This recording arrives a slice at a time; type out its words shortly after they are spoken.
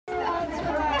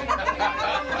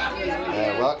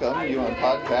welcome. You on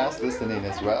podcast listening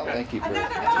as well. Thank you for tuning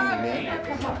in.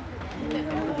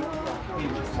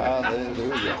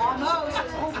 Hallelujah. Almost.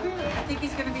 I think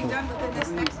he's going to be done within this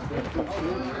next week. But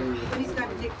he's got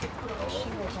to put the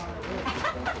shingles on it.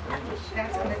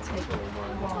 That's going to take a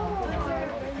long time.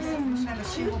 Have a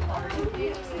shingle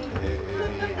party.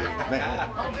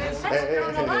 I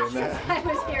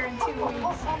was here in 2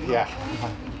 weeks. Yeah.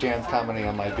 Jan's commenting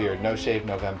on my beard. No shave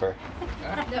November.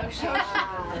 No shave.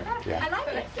 Yeah. I like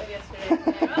it. Yeah.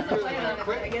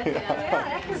 Yeah,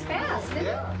 that was fast, didn't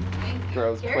it?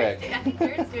 Grows quick. I think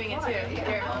Garrett's doing it too.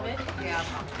 Garrett Moment. Yeah.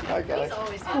 Hi guys. He's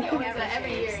always doing it.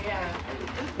 Every year, yeah.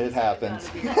 It happens.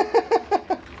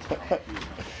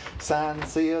 Sign,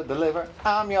 seal, deliver,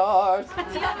 I'm yours.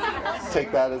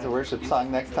 Take that as a worship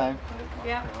song next time.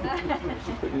 Yeah.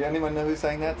 Anyone know who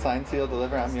sang that? Sign, seal,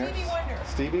 deliver, I'm yours? Stevie Wonder.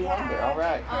 Stevie Wonder, all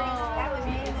right. That was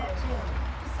me in that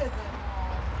too.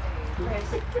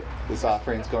 This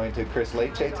offering's going to Chris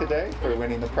Leche today for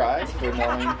winning the prize, for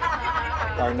knowing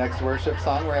our next worship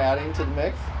song we're adding to the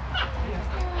mix. Okay,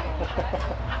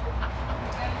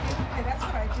 that's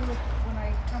what I do when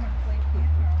I come and play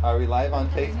piano. Are we live on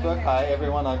Facebook? Hi,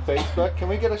 everyone on Facebook. Can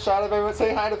we get a shot of everyone?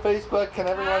 Say hi to Facebook. Can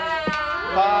everyone?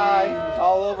 Hi,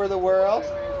 all over the world.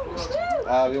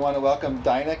 We want to welcome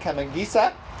Dinah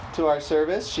Kamagisa to our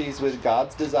service. She's with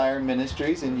God's Desire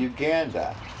Ministries in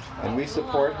Uganda. And we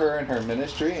support her in her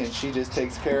ministry, and she just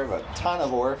takes care of a ton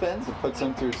of orphans and puts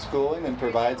them through schooling and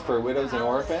provides for widows and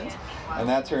orphans. And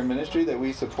that's her ministry that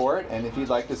we support. And if you'd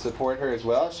like to support her as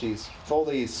well, she's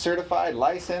fully certified,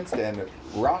 licensed, and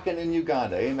rocking in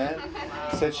Uganda. Amen.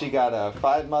 Said she got a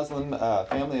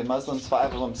family of Muslims,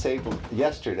 5 of them saved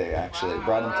yesterday, actually.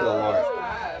 Brought them to the Lord.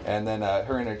 And then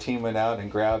her and her team went out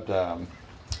and grabbed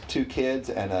 2 kids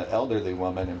and an elderly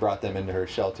woman and brought them into her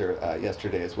shelter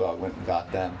yesterday as well. Went and got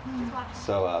them.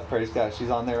 So praise God, she's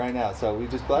on there right now. So we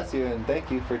just bless you and thank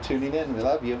you for tuning in. We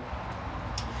love you.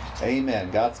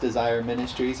 Amen. God's Desire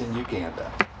Ministries in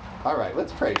Uganda. All right,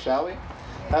 let's pray, shall we?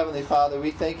 Heavenly Father,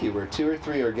 we thank you. Where 2 or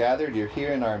 3 are gathered, you're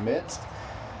here in our midst.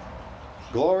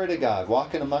 Glory to God,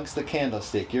 walking amongst the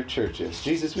candlestick, your churches.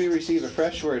 Jesus, we receive a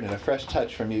fresh word and a fresh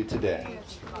touch from you today.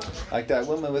 Like that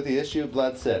woman with the issue of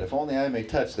blood said, if only I may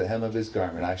touch the hem of his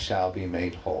garment, I shall be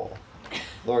made whole.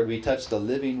 Lord, we touch the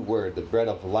living word, the bread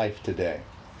of life today,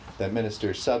 that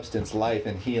ministers substance, life,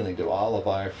 and healing to all of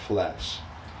our flesh.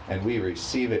 And we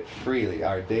receive it freely,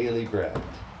 our daily bread,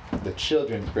 the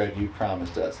children's bread you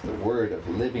promised us, the word of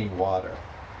living water.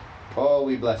 Oh,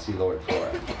 we bless you, Lord, for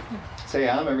it. Say,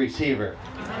 I'm a receiver.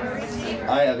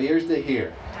 I have ears to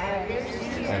hear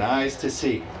and eyes to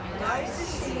see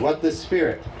what the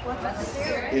Spirit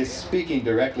is speaking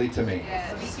directly to me.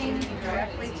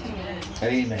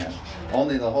 Amen.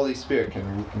 Only the Holy Spirit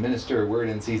can minister a word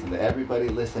in season to everybody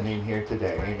listening here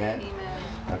today. Amen.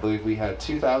 I believe we had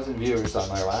 2,000 viewers on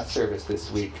our last service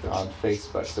this week on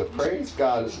Facebook. So praise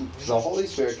God, the Holy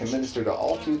Spirit can minister to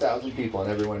all 2,000 people and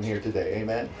everyone here today.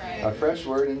 Amen. A fresh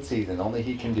word in season. Only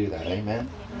He can do that. Amen.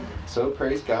 So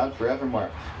praise God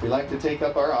forevermore. We like to take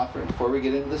up our offering before we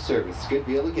get into the service. It's good to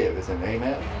be able to give, isn't it?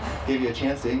 Amen. Give you a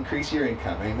chance to increase your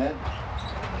income. Amen.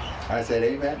 I said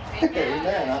amen.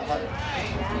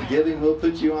 Amen. Giving will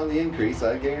put you on the increase.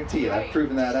 I guarantee it. I've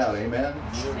proven that out. Amen.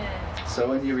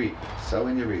 Sow and you reap. Sow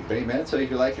and you reap. Amen. So if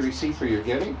you'd like a receipt for your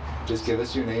giving, just give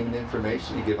us your name and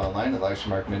information. You give online at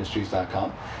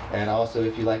elishamarkministries.com. And also,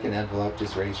 if you like an envelope,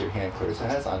 just raise your hand. Clarissa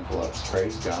has envelopes.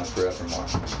 Praise God forevermore.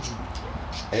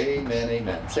 Amen,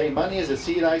 amen. Say, money is a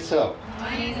seed I sow.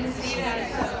 Money is a seed I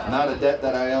sow. Not a debt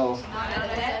that I owe. Not a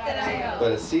debt that I owe.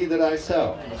 But a seed that I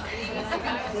sow.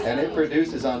 And it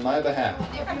produces on my behalf.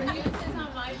 It produces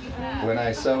on my behalf. When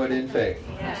I sow it in faith.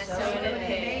 Yes, sow it in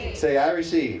faith. Say, I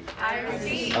receive. I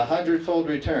receive 100-fold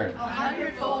return.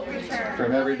 100-fold return.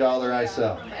 From every dollar I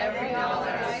sow. From every dollar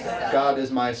I sow. God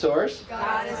is my source.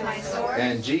 God is my source.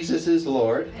 And Jesus is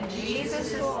Lord. And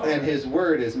Jesus is Lord. And His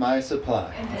Word is my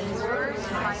supply. And His word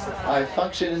is my supply. I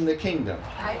function in the kingdom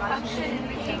I function in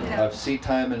the kingdom of seed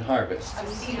time and harvest. of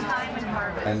seed time and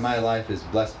harvest. And my life is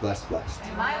blessed, blessed, blessed.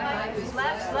 My life is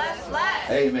blessed, blessed, blessed.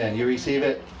 Amen. You receive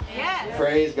it? Yes.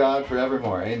 Praise God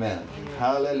forevermore. Amen.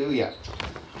 Hallelujah.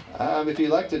 If you'd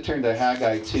like to turn to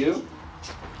Haggai 2.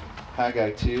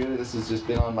 Haggai 2. This has just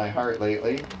been on my heart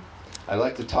lately. I'd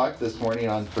like to talk this morning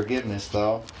on forgiveness,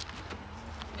 though.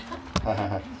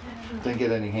 Didn't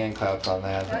get any hand claps on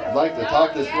that. I'd like to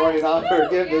talk this morning on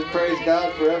forgiveness. Praise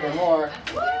God forevermore.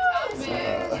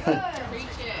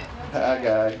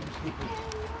 Haggai.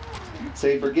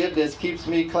 Say, forgiveness keeps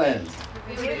me cleansed.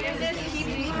 Forgiveness keeps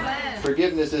me cleansed.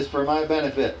 Forgiveness is for my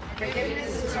benefit.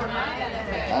 Forgiveness is for my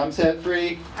benefit. I'm set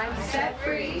free I'm set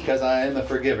free because I am a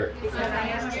forgiver. because I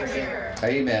am a forgiver.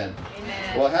 Amen.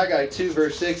 Amen. Well, Haggai 2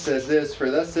 verse 6 says this,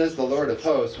 "For thus says the Lord of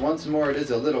hosts, once more it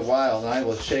is a little while, and I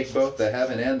will shake both the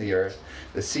heaven and the earth,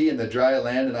 the sea and the dry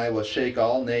land, and I will shake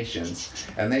all nations.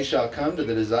 And they shall come to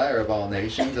the desire of all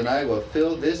nations, and I will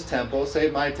fill this temple,"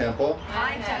 say my temple,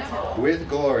 My temple. "with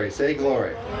glory." Say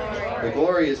glory. The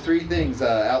glory is three things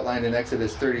outlined in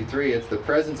Exodus 33. It's the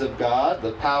presence of God,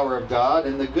 the power of God,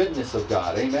 and the goodness of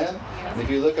God. Amen? And if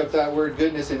you look up that word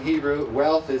goodness in Hebrew,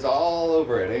 wealth is all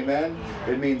over it. Amen?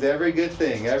 It means every good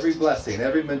thing, every blessing,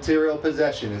 every material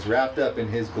possession is wrapped up in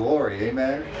His glory.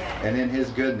 Amen? And in His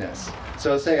goodness.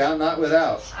 So say, I'm not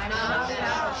without. I'm not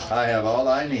without. I have all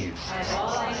I need. I have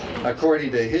all I need.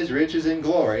 According to His riches and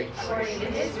glory According to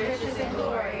His riches and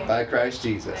glory. by Christ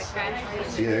Jesus. By Christ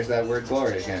Jesus. See, there's that word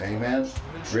glory again. Amen?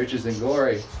 Riches and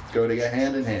glory go together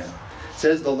hand in hand.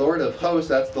 Says the Lord of hosts,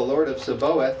 that's the Lord of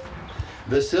Sabaoth.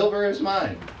 "The silver is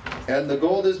mine, and the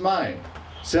gold is mine,"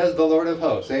 says the Lord of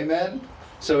hosts. Amen?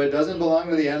 So it doesn't belong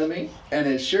to the enemy, and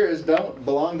it sure as don't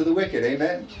belong to the wicked.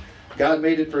 Amen? God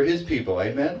made it for His people.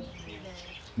 Amen?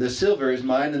 "The silver is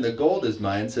mine, and the gold is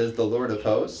mine," says the Lord of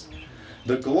hosts.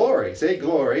 "The glory," say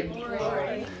glory,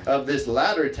 Glory. "of this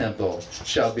latter temple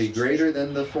shall be greater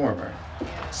than the former,"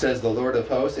 says the Lord of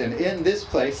hosts. "And in this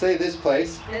place," say this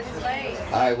place, This place.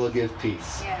 "I will give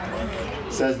peace,"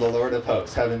 Yes. says the Lord of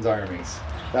hosts, heaven's armies.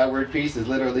 That word peace is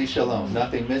literally shalom.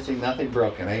 Nothing missing, nothing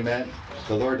broken. Amen?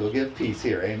 The Lord will give peace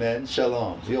here. Amen?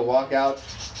 Shalom. You'll walk out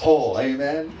whole.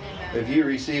 Amen? If you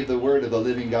receive the word of the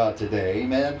living God today.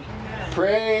 Amen?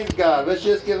 Praise God. Let's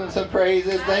just give Him some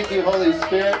praises. Thank you, Holy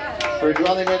Spirit, for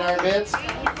dwelling in our midst.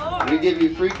 We give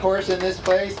you free course in this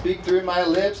place. Speak through my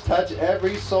lips. Touch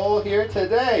every soul here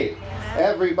today.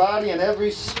 Every body and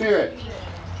every spirit.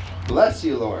 Bless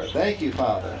you, Lord. Thank you,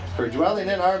 Father, for dwelling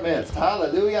in our midst.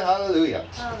 Hallelujah, hallelujah.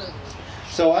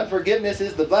 So unforgiveness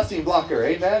is the blessing blocker.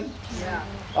 Amen? Yeah.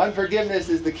 Unforgiveness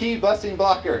is the key blessing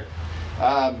blocker.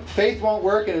 Faith won't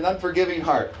work in an unforgiving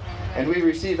heart. And we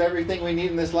receive everything we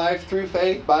need in this life through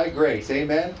faith by grace.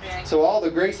 Amen? So all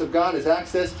the grace of God is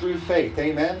accessed through faith.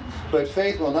 Amen? But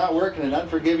faith will not work in an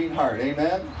unforgiving heart.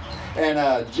 Amen? And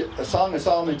a Song of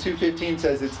Solomon 2:15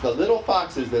 says it's the little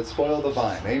foxes that spoil the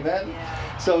vine. Amen?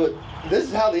 So this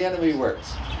is how the enemy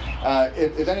works.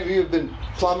 If any of you have been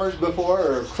plumbers before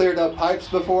or cleared up pipes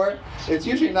before, it's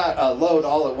usually not a load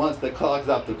all at once that clogs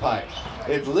up the pipe.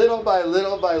 It's little by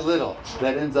little by little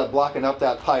that ends up blocking up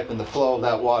that pipe and the flow of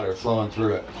that water flowing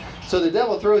through it. So the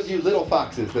devil throws you little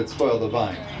foxes that spoil the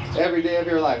vine every day of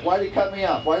your life. Why did he cut me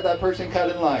off? Why did that person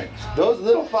cut in line? Those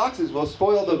little foxes will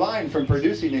spoil the vine from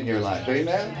producing in your life.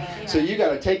 Amen? So you got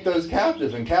to take those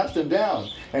captive and cast them down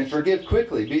and forgive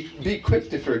quickly. Be quick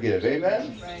to forgive.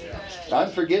 Amen?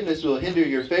 Unforgiveness will hinder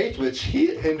your faith, which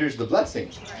hinders the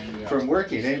blessing from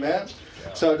working. Amen?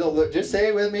 So just say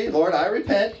it with me. Lord, I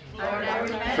repent Lord, I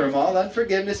repent from all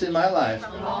unforgiveness in my life.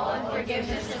 from all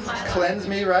unforgiveness in my life. Cleanse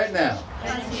me right now.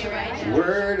 Cleanse me right now.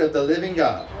 Word of the living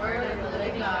God. Word of the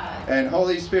living God. And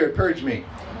Holy Spirit, purge me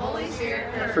Holy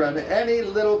Spirit, purge from any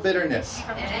little bitterness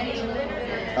from any little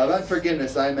bitterness of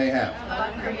unforgiveness I may have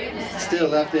of unforgiveness still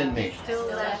left in me. still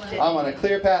left in I want a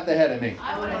clear path ahead of me.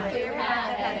 I want a clear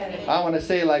path ahead of me. I want to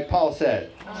say like Paul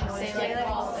said, I want to say like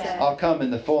Paul said, I'll come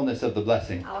in the fullness of the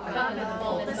blessing. I'll come in the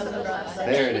fullness of the blessing.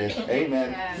 There it is.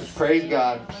 Amen. Praise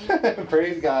God.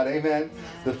 Praise God. Amen.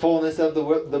 The fullness of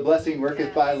the blessing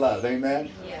worketh by love.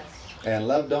 Amen. Yes. And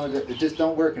love just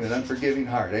don't work in an unforgiving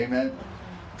heart. Amen.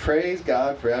 Praise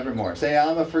God forevermore. Say,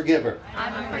 I'm a forgiver.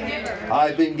 I'm a forgiver.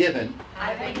 I've been given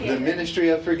I've been the given ministry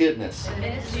of forgiveness. the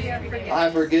ministry of forgiveness. I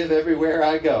forgive everywhere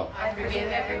I go. I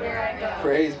forgive everywhere I go.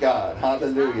 Praise God.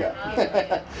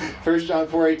 Hallelujah. 1 John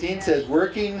 4:18 says,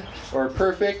 working or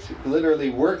perfect,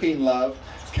 literally working love,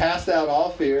 cast out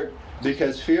all fear,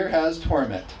 because fear has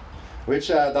torment. Which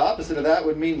the opposite of that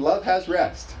would mean love has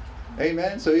rest.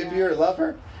 Amen. So if you're a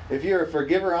lover, if you're a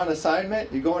forgiver on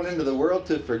assignment, you're going into the world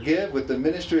to forgive with the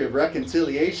ministry of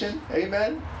reconciliation.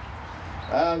 Amen.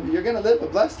 You're going to live a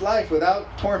blessed life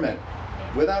without torment,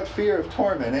 without fear of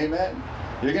torment. Amen.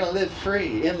 You're going to live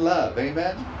free in love.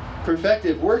 Amen.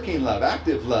 Perfective working love,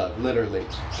 active love, literally,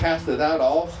 casteth out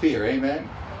all fear. Amen.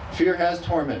 Fear has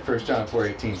torment, 1 John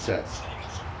 4:18 says.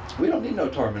 We don't need no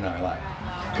torment in our life,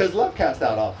 because love casts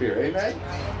out all fear. Amen.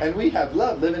 And we have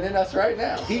love living in us right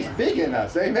now. He's big in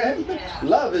us. Amen.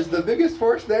 Love is the biggest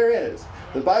force there is.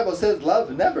 The Bible says love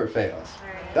never fails.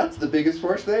 That's the biggest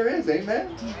force there is.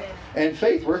 Amen. And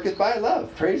faith worketh by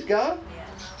love. Praise God.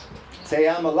 Say,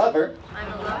 I'm a lover.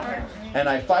 I'm a lover And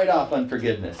I fight off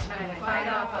unforgiveness. And I fight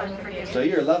off unforgiveness. So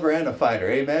you're a lover and a fighter.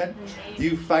 Amen?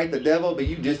 You fight the devil, but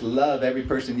you just love every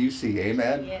person you see.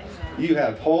 Amen? Yes. You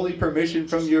have holy permission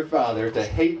from your Father to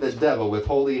hate the devil with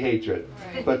holy hatred,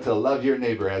 but to love your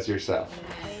neighbor as yourself.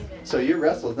 So your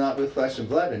wrestle is not with flesh and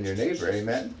blood and your neighbor.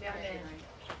 Amen?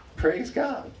 Praise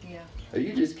God. So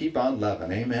you just keep on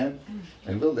loving. Amen?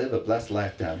 And we'll live a blessed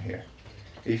life down here.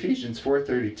 Ephesians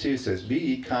 4:32 says, be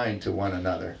ye kind to one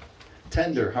another.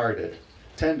 Tender-hearted.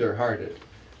 Tender-hearted.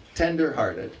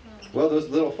 Tender-hearted. Well, those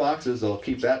little foxes will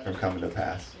keep that from coming to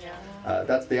pass.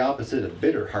 That's the opposite of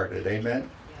bitter-hearted. Amen?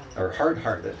 Or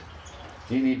hard-hearted.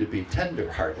 You need to be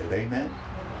tender-hearted. Amen?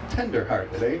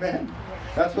 Tender-hearted. Amen?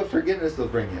 That's what forgiveness will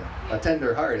bring you. A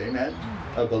tender heart. Amen?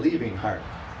 A believing heart.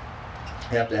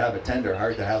 You have to have a tender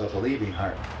heart to have a believing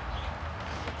heart.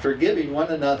 Forgiving one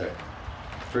another.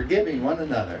 Forgiving one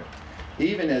another.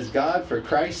 Even as God, for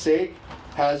Christ's sake,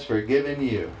 has forgiven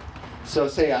you. So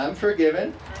say, I'm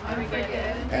forgiven. I'm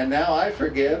forgiven. And now I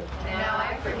forgive. And now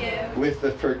I forgive. With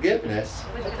the forgiveness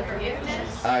With the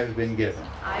forgiveness I've been given.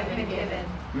 I've been given.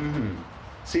 Mm-hmm.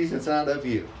 See, it's not of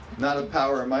you. Not of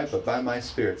power or might, but by my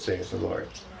Spirit, saith the Lord.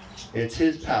 It's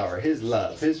His power, His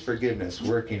love, His forgiveness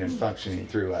working and functioning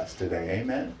through us today.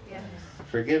 Amen? Yes.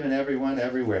 Forgiving everyone,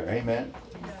 everywhere. Amen?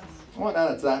 Well,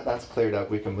 now that's cleared up,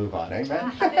 we can move on.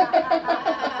 Amen?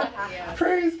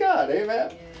 Praise God.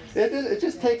 Amen? It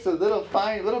just takes a little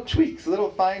tweaks,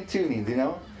 little fine tunings, you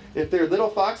know? If they're little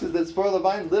foxes that spoil the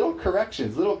vine, little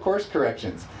corrections, little course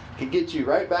corrections can get you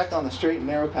right back on the straight and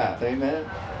narrow path. Amen?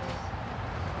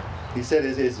 He said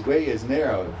his way is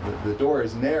narrow, the door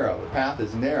is narrow, the path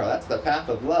is narrow. That's the path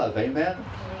of love. Amen?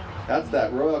 That's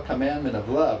that royal commandment of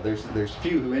love. There's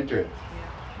few who enter it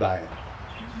by it.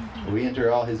 We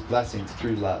enter all His blessings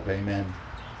through love. Amen.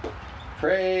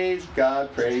 Praise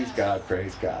God, praise God,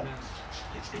 praise God.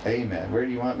 Amen. Where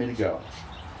do you want me to go?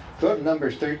 Go to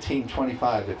Numbers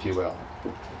 13:25, if you will.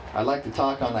 I'd like to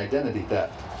talk on identity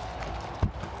theft.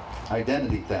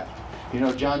 Identity theft. You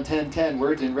know, John 10:10,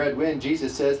 words in red wind,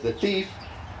 Jesus says the thief.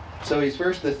 So he's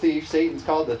first the thief. Satan's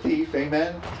called the thief.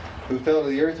 Amen. Who fell to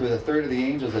the earth with a third of the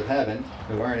angels of heaven,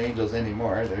 who aren't angels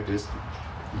anymore. They're just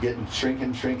getting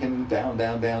shrinking down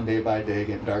day by day,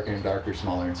 getting darker and darker,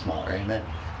 smaller and smaller. Amen.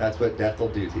 That's what death will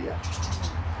do to you.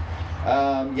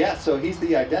 So he's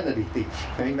the identity thief.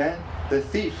 Amen. The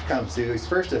thief comes to, he's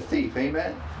first a thief.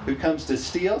 Amen. Who comes to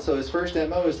steal. So his first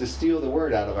MO is to steal the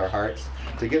word out of our hearts,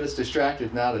 to get us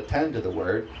distracted, now to tend to the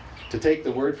word, to take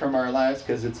the word from our lives,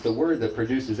 because it's the word that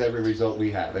produces every result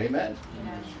we have. Amen.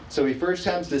 So he first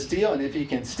comes to steal, and if he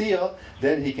can steal,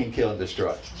 then he can kill and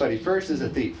destroy. But he first is a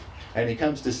thief, and he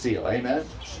comes to steal. Amen?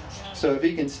 So if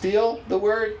he can steal the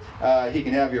word, he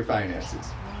can have your finances.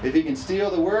 If he can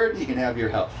steal the word, he can have your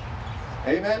health.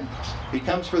 Amen? He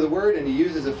comes for the word, and he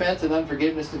uses offense and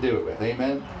unforgiveness to do it with.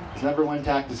 Amen? His number one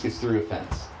tactic is through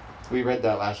offense. We read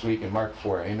that last week in Mark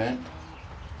 4. Amen?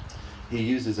 He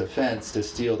uses offense to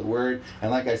steal the word. And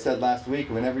like I said last week,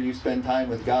 whenever you spend time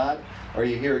with God, or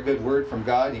you hear a good word from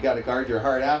God, you got to guard your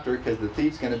heart after, because the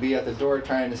thief's going to be at the door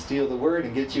trying to steal the word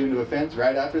and get you into offense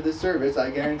right after this service, I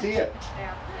guarantee it.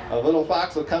 A little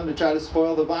fox will come to try to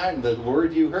spoil the vine, the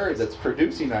word you heard that's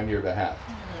producing on your behalf.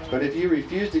 But if you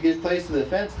refuse to give place to the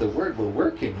offense, the word will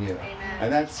work in you.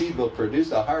 And that seed will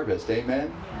produce a harvest.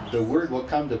 Amen? The word will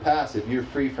come to pass if you're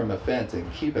free from offense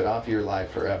and keep it off your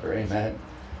life forever. Amen?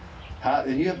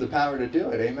 And you have the power to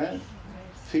do it. Amen?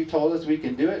 If He told us we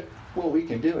can do it, well, we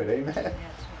can do it. Amen?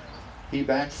 He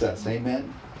backs us.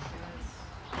 Amen?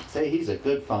 Say, He's a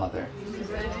good Father. He's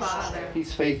a good Father.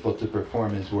 He's faithful to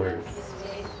perform His word.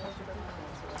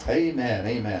 Amen.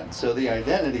 Amen. So the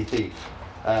identity thief.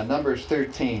 Numbers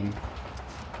 13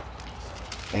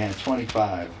 and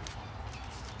 25.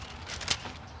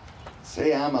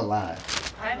 Say, I'm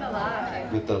alive. I'm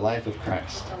alive. With the life of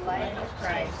Christ. The life of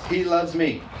Christ. He loves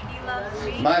me. He loves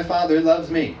me. My Father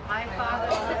loves me. My Father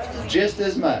loves me. Just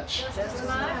as much Just as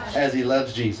much as He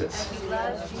loves Jesus. as He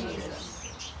loves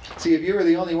Jesus. See, if you were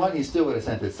the only one, He still would have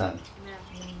sent His Son.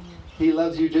 He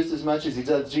loves you just as much as He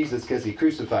loves Jesus, because He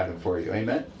crucified Him for you.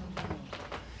 Amen?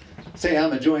 Say,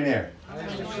 I'm a joint heir. I'm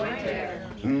a joint heir.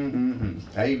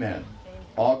 Amen.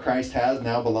 All Christ has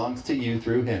now belongs to you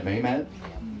through Him. Amen?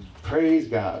 Praise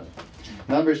God.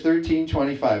 Numbers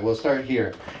 13:25. We'll start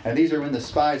here. And these are when the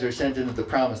spies are sent into the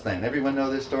promised land. Everyone know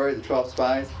this story, the 12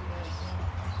 spies?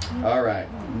 All right.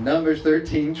 Numbers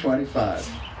 13:25.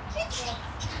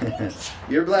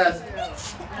 You're blessed.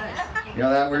 You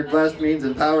know that word blessed means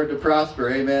empowered to prosper.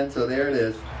 Amen? So there it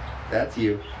is. That's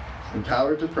you.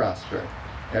 Empowered to prosper.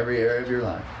 Every area of your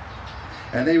life.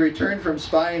 And they returned from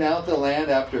spying out the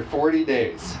land after 40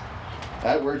 days.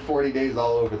 That word 40 days is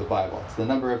all over the Bible. It's the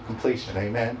number of completion.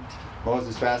 Amen.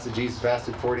 Moses fasted, Jesus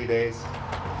fasted 40 days.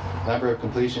 Number of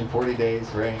completion, 40 days,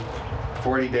 rain.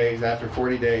 40 days, after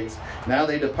 40 days. Now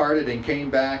they departed and came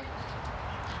back.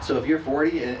 So if you're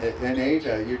 40 in age,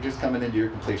 you're just coming into your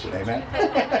completion. Amen?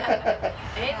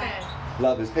 Amen.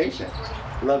 Love is patient.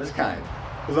 Love is kind.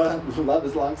 Love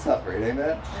is long-suffering.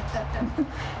 Amen?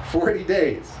 40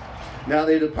 days. Now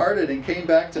they departed and came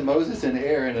back to Moses and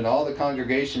Aaron and all the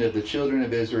congregation of the children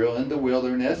of Israel in the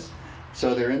wilderness.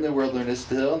 So they're in the wilderness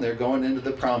still, and they're going into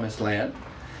the promised land.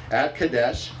 At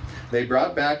Kadesh, they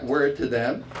brought back word to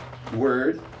them.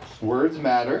 Words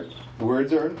matter.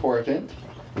 Words are important.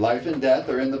 Life and death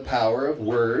are in the power of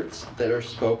words that are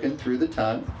spoken through the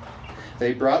tongue.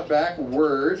 They brought back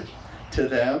word to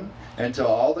them and to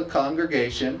all the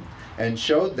congregation and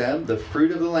showed them the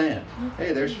fruit of the land.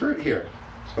 Hey, there's fruit here.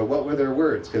 But what were their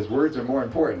words? Because words are more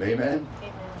important. Amen?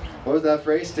 What was that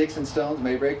phrase? Sticks and stones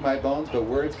may break my bones, but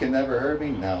words can never hurt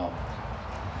me? No.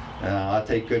 No, I'll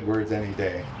take good words any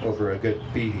day over a good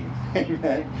beating.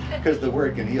 Amen? Because the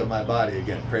word can heal my body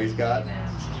again. Praise God.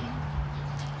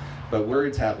 But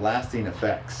words have lasting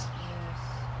effects.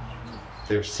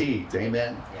 They're seeds.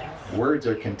 Amen? Words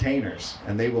are containers,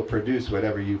 and they will produce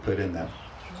whatever you put in them.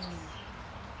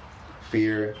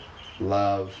 Fear,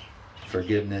 love,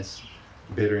 forgiveness,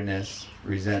 bitterness,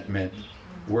 resentment.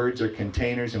 Words are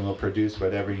containers and will produce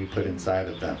whatever you put inside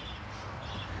of them.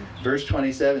 Verse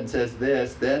 27 says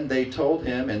this, Then they told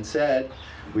him and said,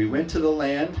 We went to the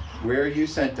land where you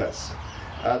sent us.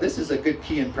 This is a good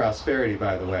key in prosperity,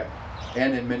 by the way,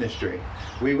 and in ministry.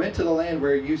 We went to the land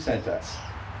where you sent us,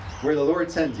 where the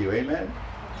Lord sends you. Amen?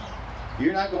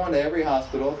 You're not going to every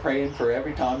hospital praying for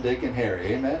every Tom, Dick, and Harry.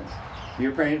 Amen?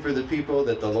 You're praying for the people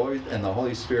that the Lord and the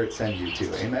Holy Spirit send you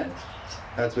to. Amen?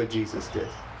 That's what Jesus did.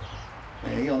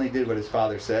 And he only did what his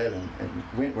Father said and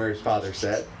went where his Father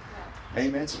said.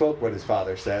 Amen. Spoke what his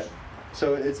Father said.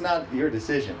 So it's not your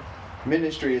decision.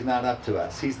 Ministry is not up to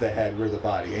us. He's the head. We're the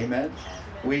body. Amen.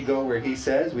 We go where he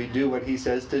says. We do what he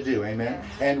says to do. Amen.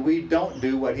 And we don't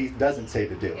do what he doesn't say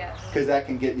to do. Because that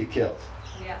can get you killed.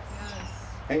 Yes.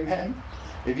 Amen.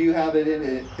 If you have it in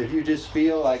it, if you just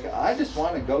feel like, I just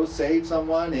want to go save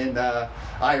someone in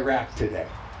Iraq today.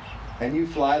 And you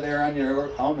fly there on your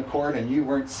own accord and you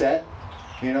weren't set,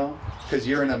 because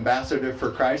you're an ambassador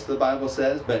for Christ, the Bible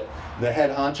says, but the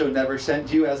head honcho never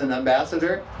sent you as an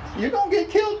ambassador, you're going to get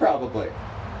killed probably.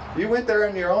 You went there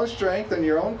on your own strength and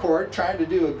your own accord trying to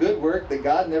do a good work that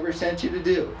God never sent you to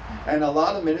do. And a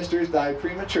lot of ministers die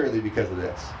prematurely because of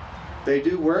this. They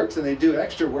do works and they do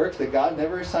extra works that God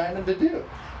never assigned them to do.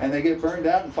 And they get burned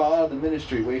out and fall out of the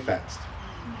ministry way fast.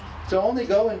 So only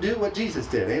go and do what Jesus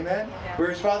did, amen? Where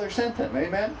his Father sent them,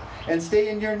 amen? And stay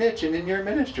in your niche and in your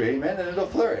ministry, amen? And it'll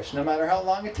flourish no matter how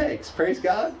long it takes. Praise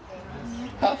God.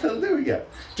 Hallelujah.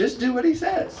 Just do what he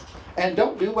says. And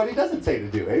don't do what he doesn't say to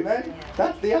do, amen?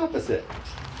 That's the opposite.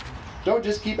 Don't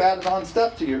just keep adding on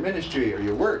stuff to your ministry or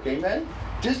your work, amen?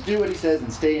 Just do what he says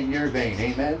and stay in your vein,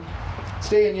 amen?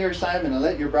 Stay in your assignment and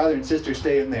let your brother and sister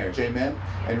stay in theirs, amen?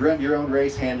 And run your own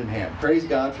race hand in hand. Praise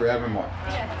God forevermore.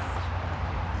 Yes.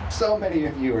 So many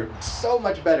of you are so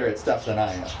much better at stuff than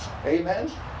I am.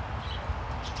 Amen?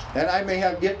 And I may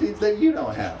have giftings that you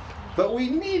don't have. But we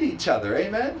need each other.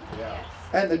 Amen? Yes.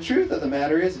 And the truth of the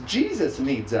matter is Jesus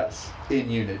needs us in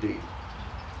unity.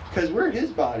 Because we're his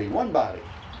body, one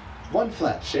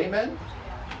flesh. Amen?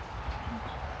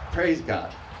 Praise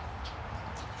God.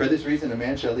 For this reason a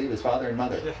man shall leave his father and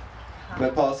mother.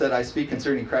 But Paul said, I speak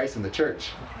concerning Christ and the church.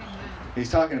 He's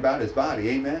talking about his body.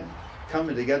 Amen?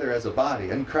 Coming together as a body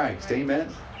in Christ. Amen?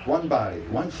 One body,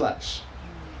 one flesh.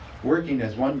 Working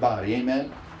as one body.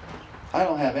 Amen? I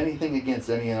don't have anything against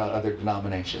any other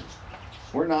denomination.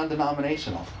 We're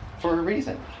non-denominational for a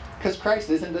reason. Because Christ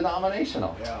isn't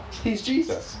denominational. He's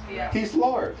Jesus. He's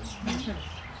Lord.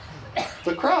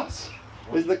 The cross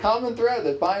is the common thread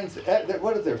that binds,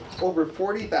 what is there, over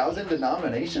 40,000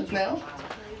 denominations now?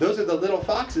 Those are the little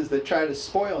foxes that try to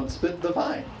spoil and split the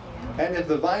vine. And if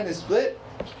the vine is split,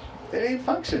 it ain't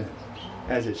functioning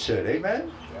as it should.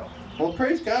 Amen? Well,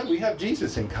 praise God, we have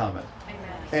Jesus in common. Amen.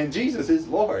 And Jesus is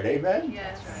Lord. Amen?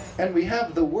 Yes. And we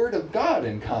have the Word of God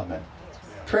in common.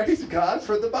 Praise God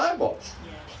for the Bible.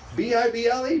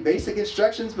 B-I-B-L-E, basic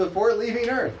instructions before leaving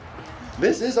earth.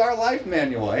 This is our life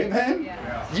manual. Amen?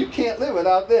 Yeah. You can't live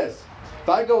without this. If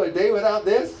I go a day without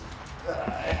this,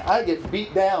 I get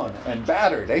beat down and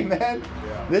battered. Amen?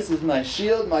 This is my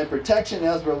shield, my protection,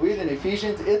 as we read in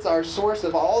Ephesians. It's our source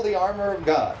of all the armor of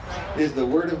God, is the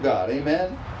Word of God.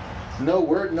 Amen? No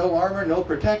word, no armor, no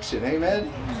protection.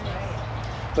 Amen?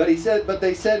 But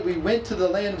they said, we went to the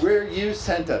land where you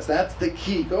sent us. That's the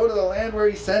key. Go to the land where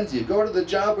he sends you. Go to the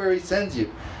job where he sends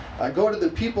you. Go to the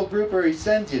people group where he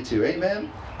sends you to.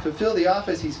 Amen? Fulfill the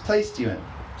office he's placed you in.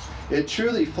 It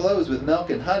truly flows with milk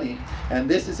and honey, and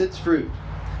this is its fruit.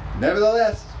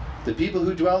 Nevertheless, the people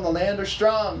who dwell in the land are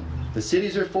strong. The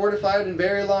cities are fortified and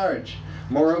very large.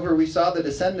 Moreover, we saw the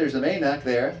descendants of Anak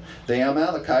there. The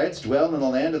Amalekites dwell in the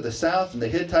land of the south, and the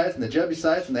Hittites and the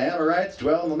Jebusites and the Amorites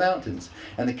dwell in the mountains,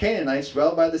 and the Canaanites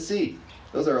dwell by the sea.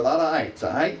 Those are a lot of ites,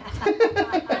 all right?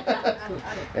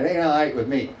 It ain't an ite with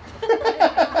me.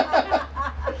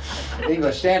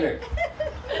 English Standard.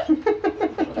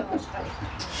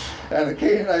 And the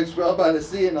Canaanites dwell by the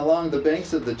sea and along the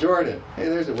banks of the Jordan. Hey,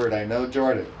 there's a word I know,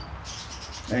 Jordan.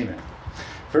 Amen.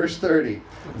 Verse 30.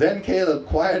 Then Caleb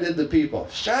quieted the people.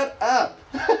 Shut up!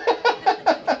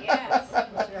 Yes.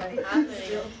 That's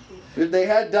right. If they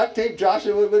had duct tape,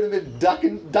 Joshua would have been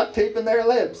duct taping their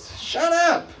lips. Shut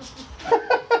up!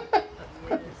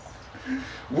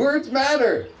 Words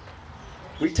matter.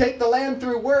 We take the land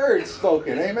through words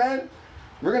spoken. Amen?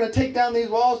 We're going to take down these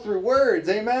walls through words.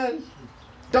 Amen?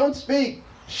 Don't speak.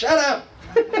 Shut up.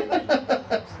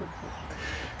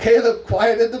 Caleb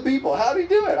quieted the people. How did he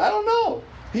do it? I don't know.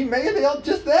 He may have yelled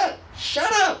just that.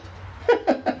 Shut up.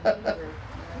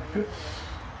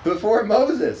 Before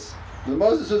Moses.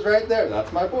 Moses was right there.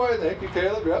 That's my boy. Thank you,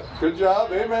 Caleb. Yep. Good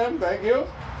job. Amen. Thank you.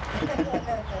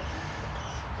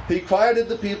 He quieted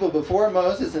the people before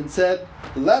Moses and said,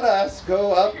 let us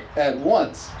go up at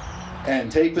once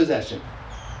and take possession.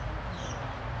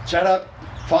 Shut up.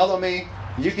 Follow me.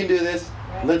 You can do this.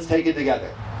 Let's take it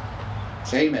together.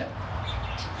 Amen.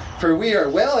 For we are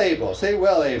well able, say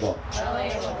well able,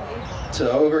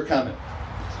 to overcome it.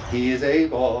 He is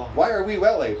able. Why are we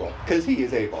well able? Because he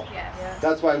is able. Yes.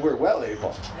 That's why we're well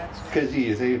able. Because he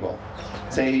is able.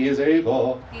 Say he is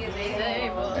able. He is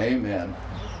able. Amen.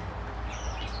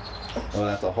 Well,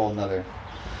 that's a whole nother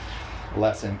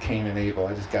lesson. Cain and Abel.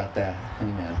 I just got that.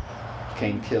 Amen.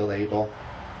 Cain killed Abel.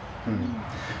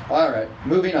 All right,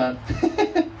 moving on.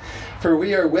 For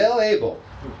we are well able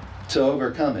to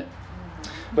overcome it.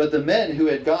 But the men who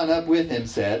had gone up with him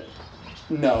said,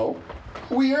 no,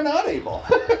 we are not able.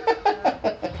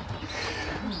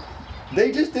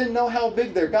 They just didn't know how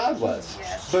big their God was.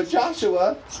 But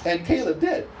Joshua and Caleb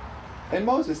did. And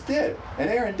Moses did. And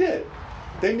Aaron did.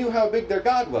 They knew how big their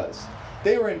God was.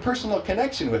 They were in personal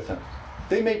connection with him.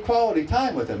 They made quality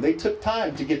time with him. They took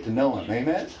time to get to know him.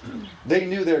 Amen? They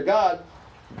knew their God.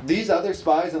 These other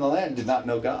spies in the land did not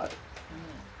know God.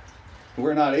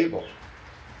 We're not able.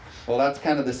 Well, that's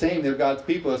kind of the same. They're God's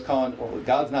people is calling, well,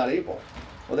 God's not able.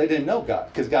 Well, they didn't know God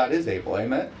because God is able.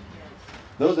 Amen?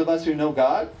 Those of us who know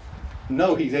God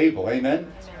know he's able.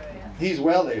 Amen? He's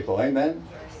well able. Amen?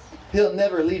 He'll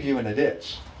never leave you in a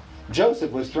ditch.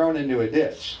 Joseph was thrown into a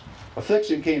ditch.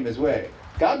 Affliction came his way.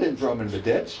 God didn't throw him into the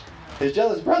ditch. His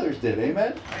jealous brothers did.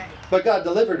 Amen? But God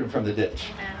delivered him from the ditch.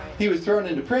 He was thrown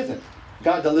into prison.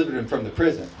 God delivered him from the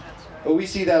prison. But we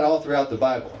see that all throughout the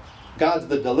Bible. God's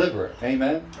the deliverer.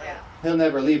 Amen? He'll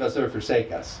never leave us or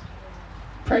forsake us.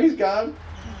 Praise God.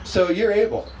 So you're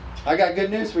able. I got good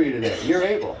news for you today. You're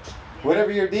able.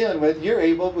 Whatever you're dealing with, you're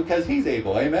able because he's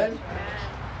able. Amen?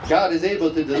 God is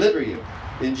able to deliver you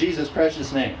in Jesus'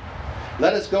 precious name.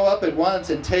 Let us go up at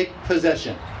once and take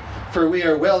possession, for we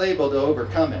are well able to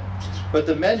overcome it. But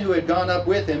the men who had gone up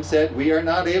with him said, we are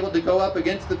not able to go up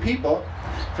against the people,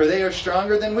 for they are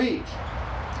stronger than we.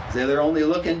 They're only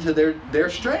looking to their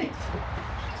strength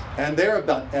and their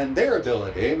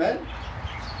ability. Amen?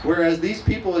 Whereas these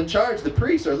people in charge, the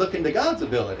priests, are looking to God's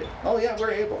ability. Oh yeah,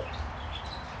 we're able.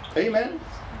 Amen?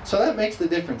 So that makes the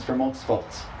difference for most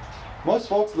folks. Most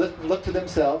folks look to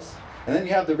themselves, and then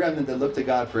you have the remnant that look to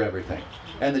God for everything.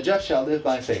 And the just shall live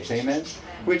by faith. Amen?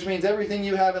 Which means everything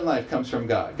you have in life comes from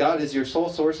God. God is your sole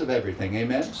source of everything.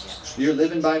 Amen? You're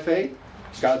living by faith.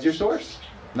 God's your source,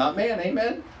 not man.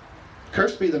 Amen?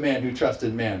 Cursed be the man who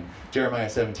trusted man. Jeremiah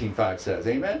 17:5 says.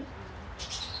 Amen?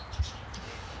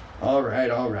 All right,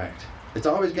 all right. It's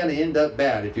always going to end up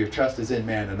bad if your trust is in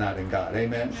man and not in God.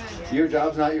 Amen? Your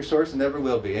job's not your source and never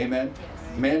will be. Amen?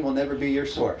 Man will never be your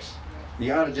source.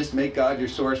 You ought to just make God your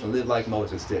source and live like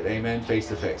Moses did. Amen? Face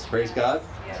to face. Praise God.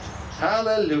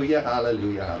 Hallelujah,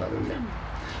 hallelujah, hallelujah.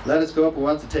 Let us go up at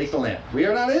once to take the land. We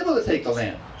are not able to take the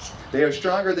land. They are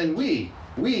stronger than we.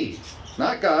 We.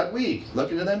 Not God, we.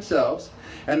 Looking to themselves.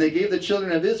 And they gave the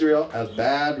children of Israel a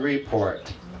bad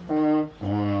report of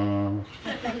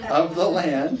the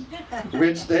land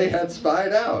which they had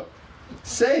spied out,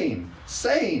 saying,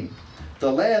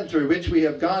 the land through which we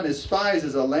have gone as spies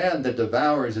is a land that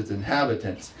devours its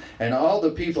inhabitants, and all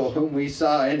the people whom we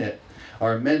saw in it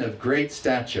are men of great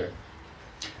stature.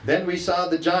 Then we saw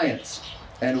the giants,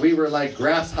 and we were like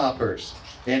grasshoppers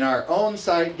in our own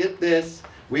sight. Get this,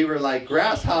 we were like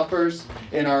grasshoppers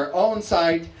in our own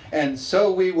sight, and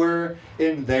so we were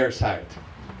in their sight.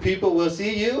 People will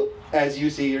see you as you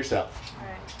see yourself.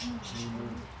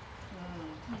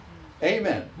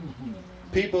 Amen.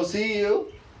 People see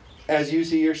you as you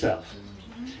see yourself.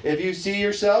 If you see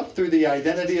yourself through the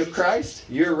identity of Christ,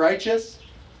 your righteous,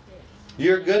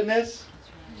 your goodness,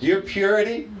 your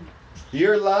purity,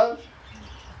 your love,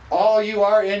 all you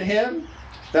are in Him,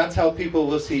 that's how people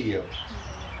will see you.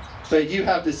 But you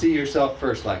have to see yourself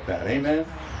first like that. Amen?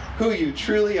 Who you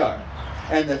truly are.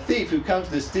 And the thief who comes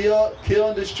to steal, kill,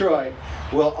 and destroy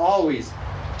will always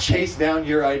chase down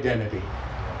your identity.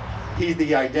 He's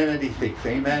the identity thief.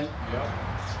 Amen?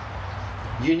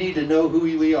 You need to know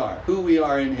who we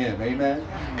are in Him. Amen?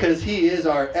 Because He is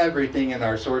our everything and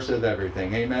our source of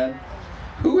everything. Amen?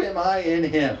 Who am I in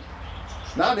Him?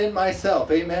 Not in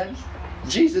myself. Amen?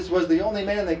 Jesus was the only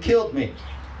man that killed me.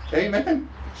 Amen?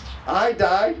 I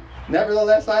died,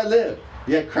 nevertheless I live.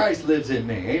 Yet Christ lives in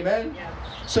me. Amen?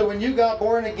 So when you got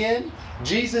born again,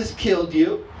 Jesus killed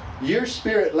you. Your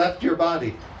spirit left your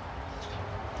body.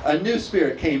 A new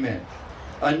spirit came in.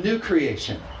 A new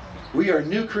creation. We are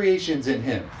new creations in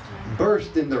Him.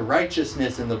 Birthed in the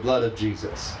righteousness and the blood of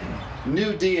Jesus.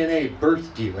 New DNA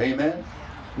birthed you. Amen?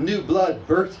 New blood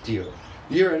birthed you.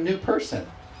 You're a new person.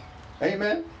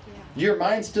 Amen? Your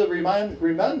mind still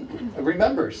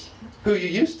remembers who you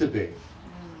used to be.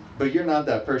 But you're not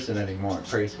that person anymore.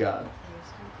 Praise God.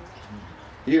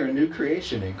 You're a new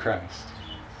creation in Christ.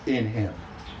 In Him.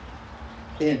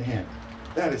 In Him.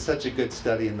 That is such a good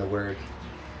study in the Word.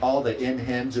 All the in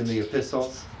Hims in the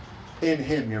epistles. In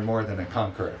Him you're more than a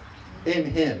conqueror. In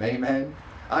Him, amen.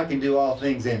 I can do all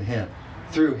things in Him.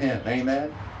 Through Him,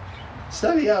 amen.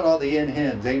 Study out all the in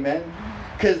Hims, amen.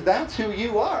 Because that's who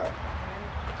you are.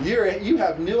 You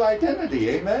have new identity,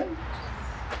 amen.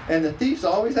 And the thief's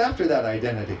always after that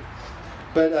identity.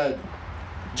 But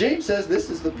James says this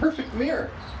is the perfect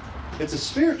mirror. It's a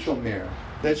spiritual mirror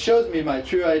that shows me my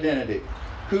true identity,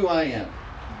 who I am.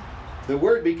 The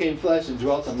Word became flesh and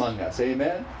dwelt among us,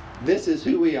 amen. This is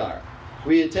who we are.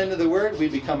 We attend to the Word, we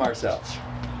become ourselves.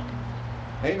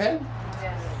 Amen?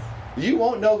 Yes. You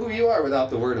won't know who you are without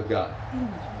the Word of God.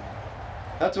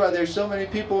 That's why there's so many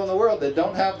people in the world that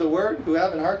don't have the Word, who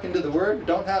haven't hearkened to the Word,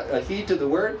 don't have a heed to the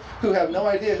Word, who have no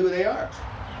idea who they are.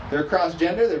 They're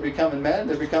cross-gender, they're becoming men,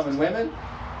 they're becoming women.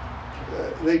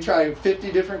 They try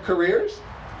 50 different careers.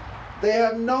 They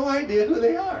have no idea who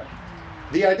they are.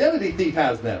 The identity thief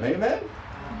has them, amen?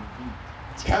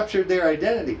 It's captured their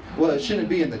identity. Well, it shouldn't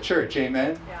be in the church,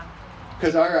 amen?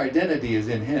 Because our identity is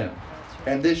in Him.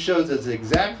 And this shows us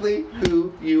exactly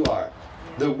who you are.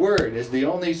 The Word is the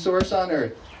only source on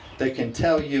earth that can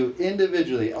tell you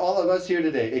individually, all of us here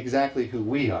today, exactly who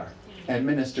we are and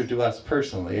minister to us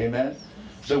personally, amen?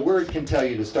 The Word can tell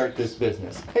you to start this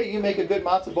business. Hey, you make a good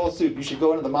matzo ball soup. You should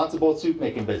go into the matzo ball soup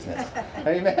making business.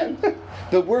 Amen?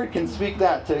 The Word can speak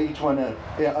that to each one,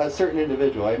 a certain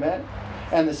individual. Amen?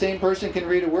 And the same person can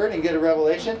read a word and get a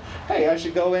revelation. Hey, I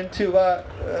should go into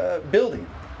building.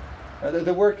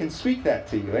 The Word can speak that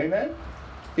to you. Amen?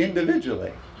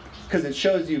 Individually. Because it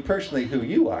shows you personally who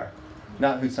you are,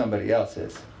 not who somebody else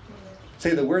is.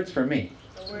 Say, the Word's for me.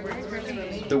 The Word's for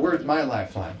me. The Word's my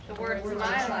lifeline. The Word's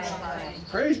my lifeline.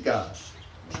 Praise God.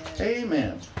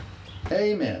 Amen.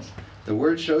 Amen. The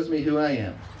Word shows me who I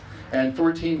am. And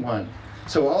 14:1.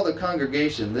 So all the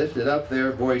congregation lifted up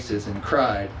their voices and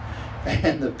cried,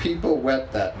 and the people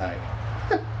wept that night.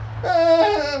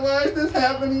 Why is this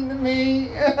happening to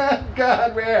me?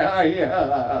 God, where are you?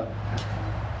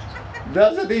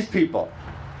 Those are these people.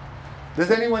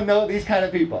 Does anyone know these kind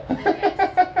of people?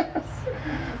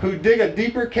 Who dig a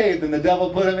deeper cave than the devil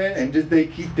put them in, and just they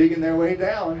keep digging their way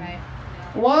down. Right.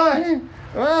 Why?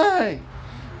 Why?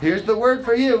 Here's the word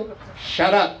for you.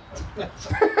 Shut up.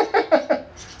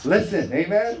 Listen,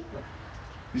 amen?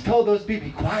 He told those people,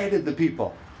 he quieted the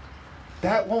people.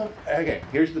 That won't, okay,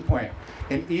 here's the point.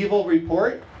 An evil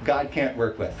report, God can't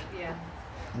work with. Yeah.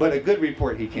 But a good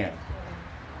report, He can.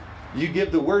 You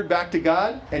give the word back to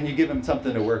God, and you give Him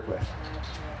something to work with.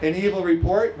 An evil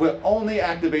report will only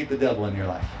activate the devil in your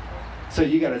life. So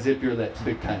you got to zip your lips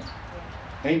big time.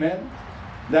 Amen?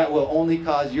 That will only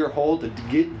cause your hold to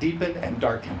get deepen and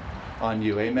darken on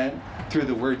you. Amen? Through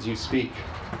the words you speak.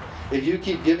 If you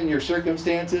keep giving your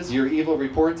circumstances, your evil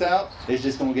reports out, it's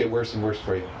just going to get worse and worse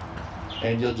for you.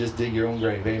 And you'll just dig your own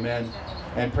grave. Amen?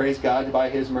 And praise God, by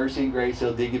His mercy and grace,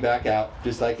 He'll dig you back out,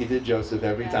 just like He did Joseph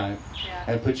every time.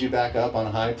 And put you back up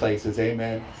on high places.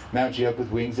 Amen. Mount you up with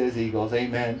wings as eagles.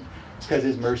 Amen. because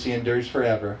His mercy endures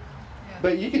forever.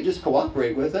 But you could just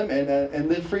cooperate with Him and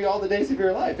live free all the days of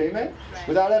your life, amen?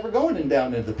 Without ever going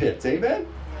down into the pits, amen?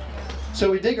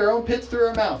 So we dig our own pits through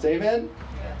our mouths, amen?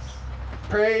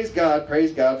 Praise God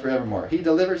forevermore. He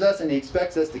delivers us and He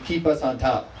expects us to keep us on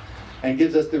top and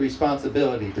gives us the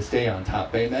responsibility to stay on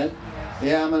top, amen?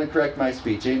 Yeah, I'm going to correct my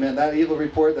speech, amen? That evil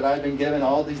report that I've been given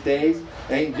all these days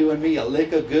ain't doing me a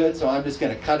lick of good, so I'm just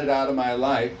going to cut it out of my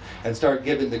life and start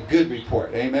giving the good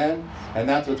report, amen? And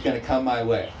that's what's going to come my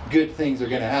way. Good things are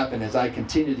going to happen as I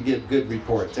continue to give good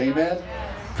reports, amen?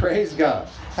 Praise God.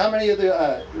 How many of you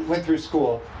went through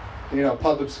school,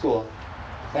 public school?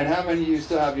 And how many of you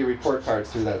still have your report cards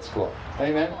through that school?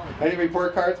 Amen? Any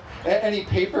report cards? Any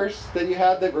papers that you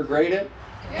had that were graded?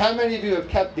 How many of you have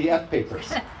kept the F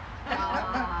papers?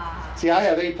 See, I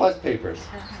have A+ papers.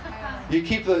 You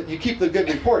keep the good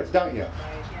reports, don't you?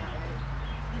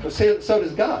 So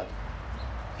does God.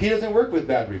 He doesn't work with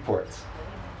bad reports.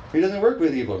 He doesn't work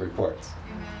with evil reports.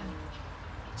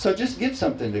 So just give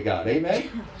something to God. Amen?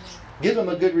 Give Him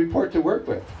a good report to work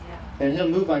with. And He'll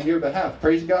move on your behalf.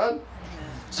 Praise God.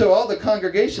 So all the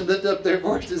congregation lifted up their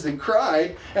voices and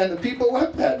cried, and the people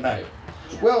wept that night.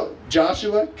 Well,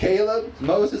 Joshua, Caleb,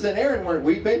 Moses, and Aaron weren't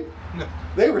weeping.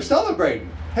 They were celebrating.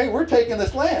 Hey, we're taking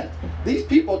this land. These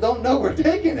people don't know we're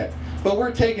taking it, but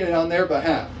we're taking it on their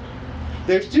behalf.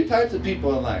 There's two types of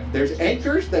people in life. There's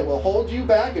anchors that will hold you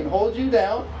back and hold you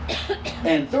down,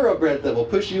 and thoroughbreds that will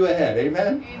push you ahead.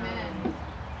 Amen? Amen.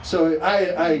 So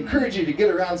I encourage you to get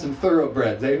around some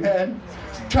thoroughbreds. Amen?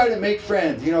 Try to make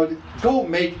friends. Go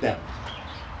make them.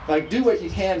 Like, do what you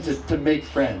can to make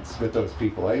friends with those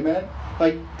people. Amen?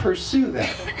 Like, pursue them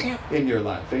in your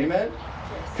life. Amen?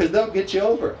 Because they'll get you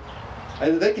over.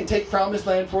 And they can take promised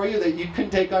land for you that you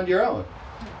couldn't take on your own.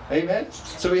 Amen?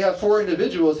 So we have 4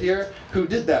 individuals here who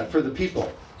did that for the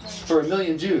people. For 1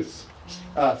 million Jews.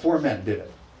 4 men did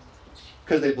it.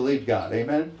 Because they believed God.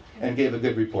 Amen? And gave a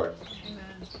good report.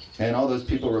 And all those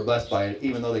people were blessed by it,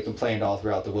 even though they complained all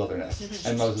throughout the wilderness.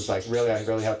 And Moses was like, really? I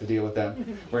really have to deal with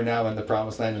them? We're now in the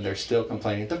promised land and they're still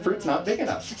complaining. The fruit's not big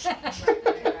enough.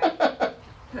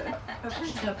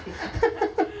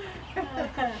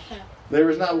 There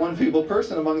was not one feeble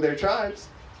person among their tribes.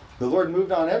 The Lord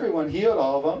moved on everyone, healed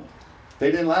all of them.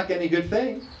 They didn't lack any good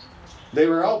thing. They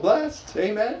were all blessed.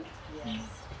 Amen? Yes.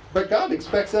 But God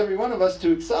expects every one of us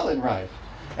to excel in life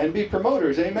and be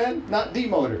promoters. Amen? Not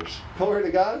demoters. Glory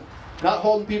to God. Not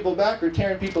holding people back or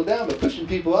tearing people down, but pushing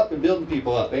people up and building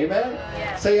people up. Amen?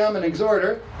 Yes. Say, I'm an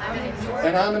exhorter.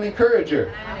 And I'm an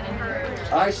encourager.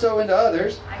 I sow into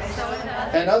others.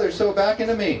 And others sow back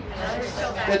into me.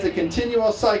 It's a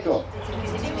continual cycle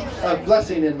of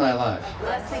blessing in my life.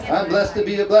 I'm blessed to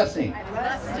be a blessing.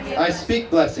 I speak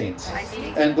blessings,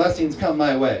 and blessings come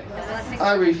my way.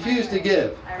 I refuse to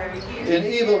give an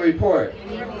evil report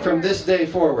from this day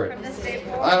forward.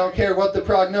 I don't care what the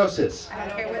prognosis,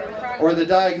 or the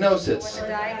diagnosis,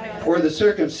 or the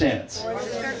circumstance.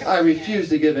 I refuse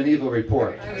to give an evil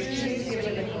report.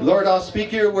 Lord, I'll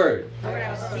speak your word.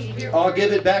 I'll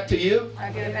give it back to you.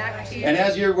 And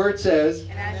as your word says,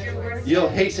 you'll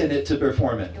hasten it to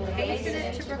perform it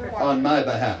on my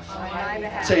behalf.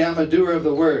 Say, I'm a doer of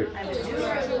the word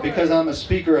because I'm a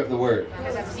speaker of the word.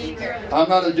 I'm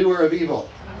not a doer of evil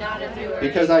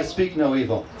because I speak no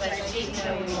evil.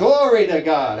 Glory to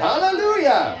God.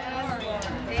 Hallelujah.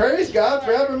 Praise God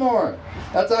forevermore.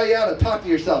 That's how you ought to talk to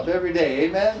yourself every day.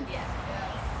 Amen.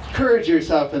 Encourage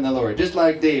yourself in the Lord, just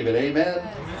like David. Amen.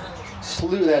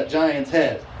 Slew that giant's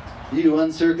head. You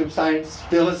uncircumcised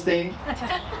Philistine.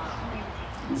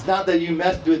 It's not that you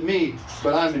messed with me,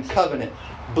 but I'm in covenant,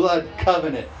 blood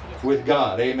covenant with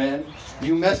God. Amen.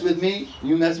 You mess with me,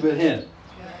 you mess with him.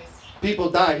 People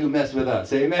die who mess with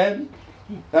us. Amen.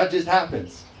 That just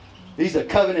happens. He's a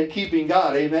covenant keeping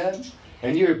God. Amen.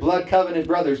 And you're blood covenant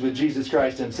brothers with Jesus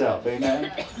Christ himself.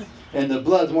 Amen. And the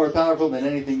blood's more powerful than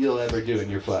anything you'll ever do in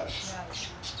your flesh.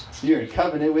 You're in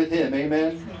covenant with him.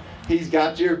 Amen. He's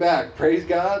got your back. Praise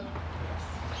God.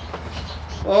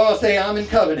 Oh, say, I'm in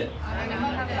covenant.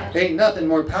 Ain't nothing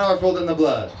more powerful than the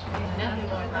blood.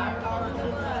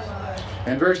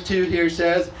 And verse 2 here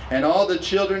says, and all the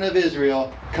children of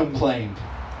Israel complained.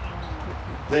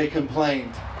 They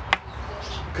complained.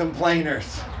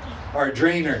 Complainers are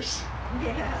drainers.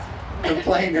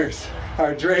 Complainers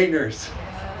are drainers.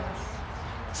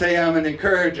 Say, I'm an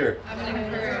encourager. I'm an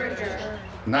encourager.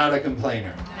 Not a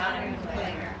complainer. Not a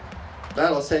complainer.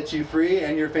 That'll set you free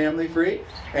and your family free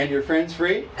and your friends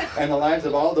free and the lives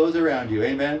of all those around you.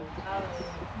 Amen.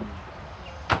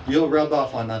 You'll rub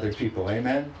off on other people.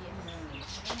 Amen.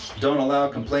 Don't allow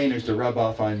complainers to rub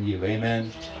off on you.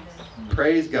 Amen.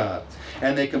 Praise God.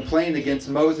 And they complained against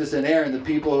Moses and Aaron, the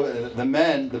people, the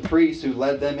men, the priests who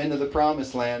led them into the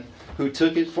promised land, who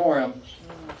took it for them.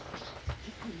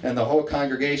 And the whole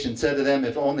congregation said to them,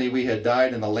 if only we had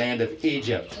died in the land of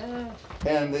Egypt.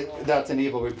 And that's an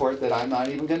evil report that I'm not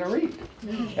even going to read.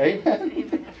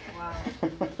 Amen?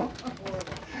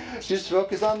 Just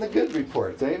focus on the good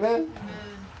reports. Amen?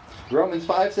 Romans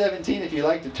 5:17, if you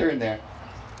like to turn there,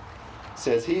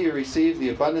 says, he who receives the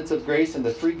abundance of grace and the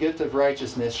free gift of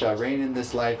righteousness shall reign in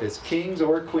this life as kings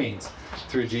or queens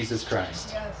through Jesus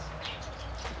Christ.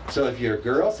 So if you're a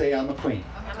girl, say I'm a queen.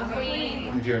 I'm a queen.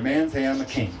 And if you're a man, say I'm a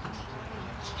king.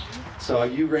 So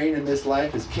you reign in this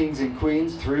life as kings and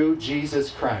queens through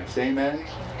Jesus Christ. Amen?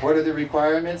 What are the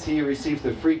requirements? He receives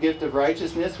the free gift of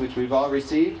righteousness, which we've all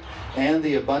received, and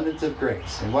the abundance of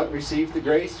grace. And what receives the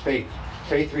grace? Faith.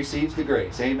 Faith receives the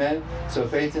grace. Amen? So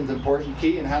faith is an important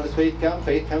key. And how does faith come?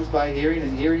 Faith comes by hearing,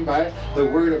 and hearing by the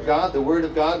Word of God. The Word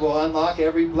of God will unlock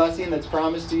every blessing that's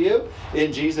promised to you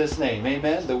in Jesus' name.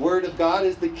 Amen? The Word of God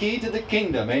is the key to the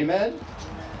kingdom. Amen?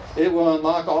 It will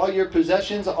unlock all your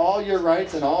possessions, all your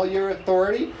rights, and all your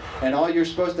authority, and all you're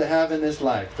supposed to have in this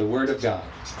life. The Word of God.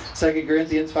 2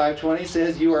 Corinthians 5:20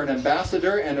 says, you are an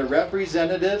ambassador and a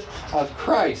representative of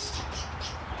Christ.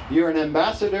 You're an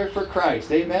ambassador for Christ.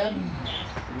 Amen?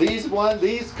 These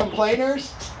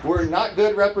complainers were not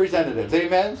good representatives.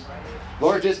 Amen?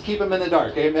 Lord, just keep them in the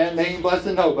dark. Amen? They ain't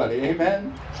blessing nobody.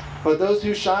 Amen? But those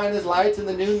who shine as lights in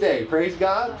the noonday, praise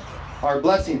God, are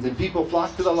blessings, and people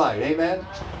flock to the light. Amen?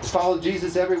 Follow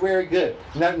Jesus everywhere. Good.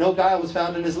 No guile was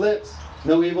found in his lips.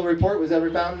 No evil report was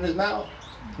ever found in his mouth.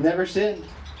 Never sinned.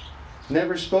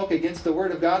 Never spoke against the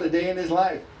word of God a day in his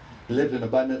life. He lived an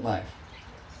abundant life.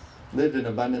 Lived an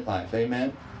abundant life.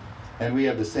 Amen? And we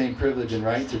have the same privilege and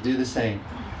right to do the same.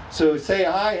 So say,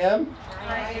 I am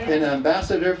an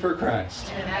ambassador for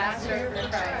Christ. An ambassador for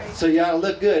Christ. So you ought to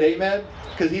look good. Amen?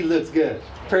 Because he looks good.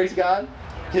 Praise God.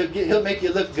 He'll make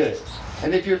you look good.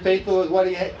 And if you're faithful with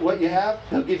what you have,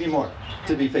 he'll give you more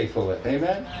to be faithful with.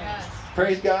 Amen? Yes.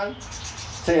 Praise God.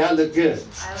 Say, I look good.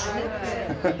 I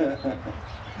look good.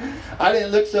 I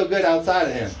didn't look so good outside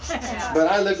of him, but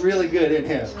I look really good in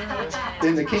him,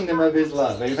 in the kingdom of his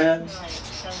love. Amen?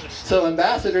 So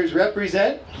ambassadors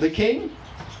represent the king,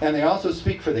 and they also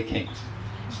speak for the king.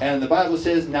 And the Bible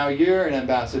says, now you're an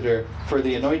ambassador for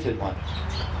the anointed one.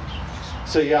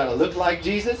 So you ought to look like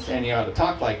Jesus, and you ought to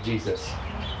talk like Jesus.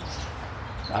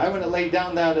 I wouldn't lay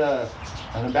down that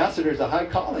an ambassador is a high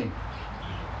calling.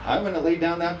 I wouldn't lay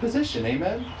down that position.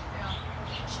 Amen?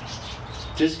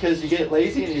 Just because you get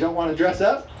lazy and you don't want to dress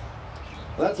up,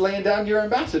 well, that's laying down your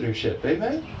ambassadorship.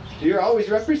 Amen? You're always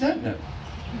representing him.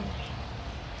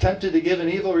 Tempted to give an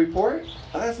evil report?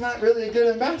 Well, that's not really a good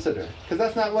ambassador, because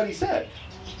that's not what he said.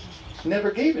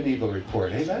 Never gave an evil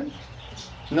report. Amen?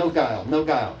 No guile, no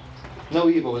guile. No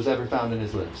evil was ever found in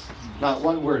his lips. Not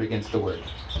one word against the word.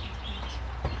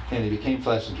 And he became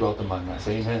flesh and dwelt among us.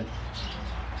 Amen?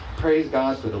 Praise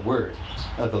God for the word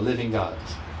of the living God.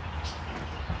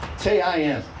 Say, I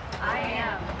am. I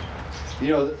am. You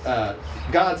know,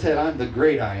 God said, I'm the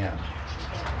great I am.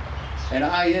 And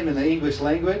I am in the English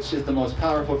language is the most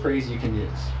powerful phrase you can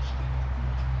use.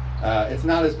 It's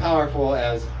not as powerful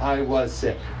as I was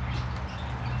sick.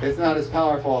 It's not as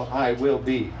powerful I will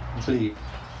be.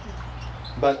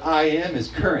 But I am is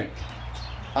current.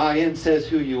 I am says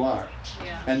who you are.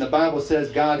 Yeah. And the Bible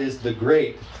says God is the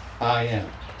great I am.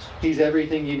 He's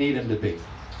everything you need him to be.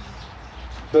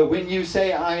 But when you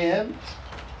say I am,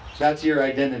 that's your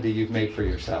identity you've made for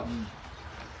yourself.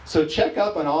 So check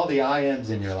up on all the I ams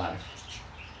in your life.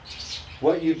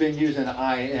 What you've been using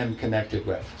I am connected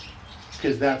with.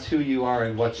 Because that's who you are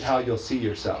and how you'll see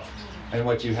yourself and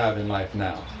what you have in life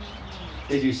now.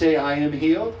 If you say I am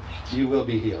healed, you will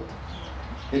be healed.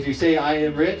 If you say I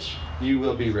am rich, you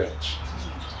will be rich.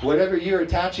 Whatever you're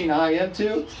attaching I am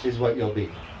to is what you'll be.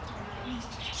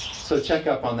 So check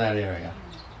up on that area.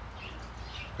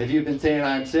 If you've been saying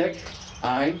I'm sick,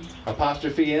 I'm,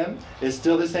 apostrophe M, is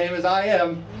still the same as I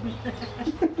am.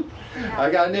 I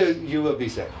got news, you will be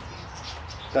sick.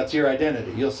 That's your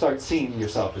identity. You'll start seeing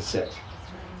yourself as sick.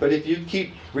 But if you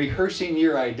keep rehearsing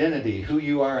your identity, who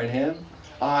you are in him,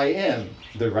 I am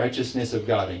the righteousness of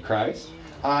God in Christ.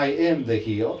 I am the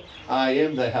healed. I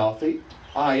am the healthy.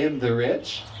 I am the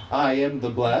rich. I am the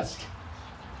blessed.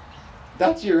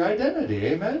 That's your identity.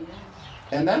 Amen?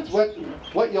 And that's what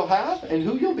you'll have and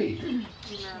who you'll be. Amen.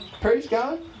 Praise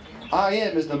God. I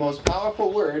am is the most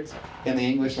powerful word in the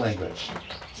English language.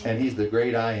 And he's the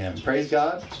great I am. Praise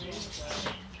God.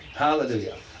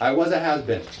 Hallelujah. I was a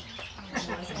has-been.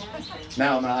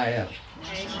 Now I'm an I am.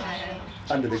 Amen.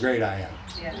 Under the great I am.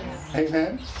 Yes.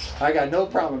 Amen. I got no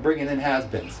problem bringing in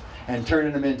has-beens. and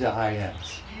turning them into I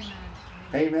ams.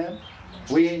 Amen.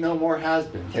 We ain't no more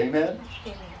has-beens. Amen.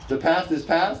 The past is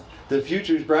past. The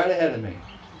future is bright ahead of me.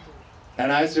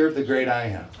 And I serve the great I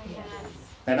am.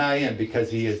 And I am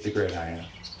because he is the great I am.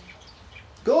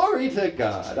 Glory to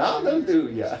God.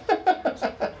 Hallelujah.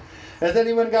 Has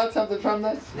anyone got something from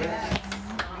this? Yes.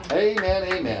 Amen,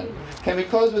 amen. Can we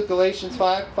close with Galatians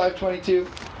 5:22?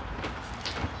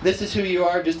 This is who you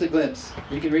are, just a glimpse.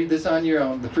 You can read this on your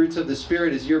own. The fruits of the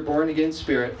Spirit is your born-again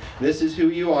spirit. This is who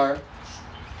you are.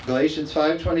 Galatians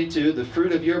 5:22, the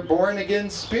fruit of your born-again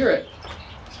spirit,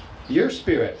 your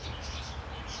spirit,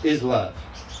 is love,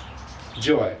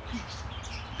 joy,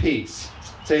 peace.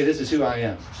 Say, this is who I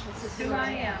am. This is who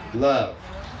I am. Love,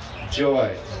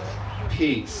 joy,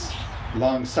 peace,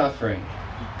 long-suffering,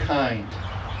 kind,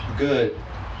 good,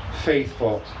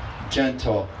 faithful,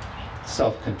 gentle,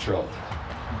 self-controlled.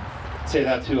 Say,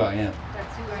 that's who I am.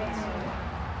 That's who I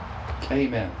am.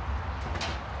 Amen.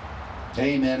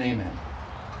 Amen, amen.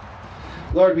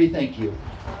 Lord, we thank you.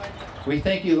 We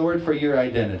thank you, Lord, for your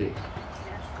identity.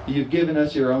 You've given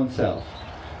us your own self.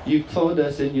 You've clothed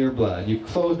us in your blood. You've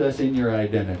clothed us in your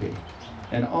identity.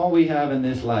 And all we have in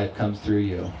this life comes through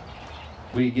you.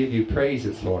 We give you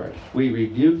praises, Lord. We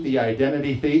rebuke the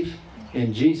identity thief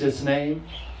in Jesus' name.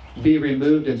 Be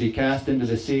removed and be cast into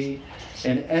the sea.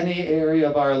 In any area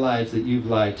of our lives that you've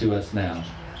lied to us now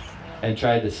and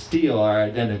tried to steal our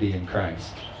identity in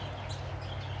Christ.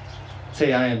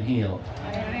 Say, I am healed.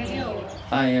 I am healed.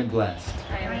 I am blessed.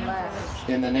 I am blessed.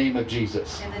 In the name of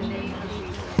Jesus. In the name of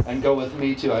Jesus. And go with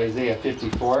me to Isaiah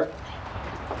 54.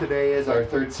 Today is our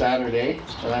third Saturday,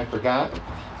 and I forgot,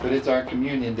 but it's our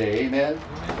communion day. Amen?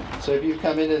 So if you've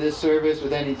come into this service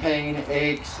with any pain,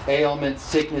 aches, ailments,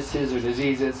 sicknesses, or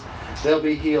diseases, they'll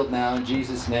be healed now in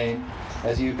Jesus' name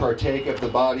as you partake of the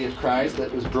body of Christ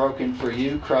that was broken for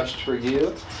you, crushed for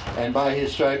you, and by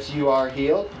his stripes you are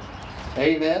healed.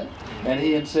 Amen? And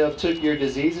he himself took your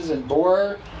diseases and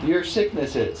bore your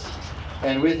sicknesses,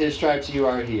 and with his stripes you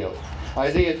are healed.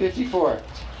 Isaiah 54.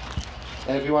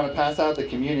 And if you want to pass out the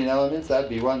communion elements, that'd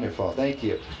be wonderful. Thank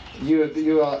you.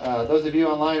 Those of you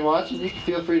online watching, you can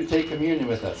feel free to take communion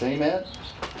with us. Amen?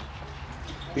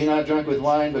 Be not drunk with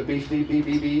wine, but be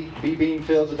being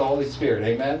filled with the Holy Spirit.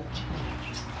 Amen?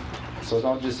 So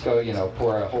don't just go,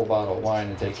 pour a whole bottle of wine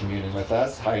and take communion with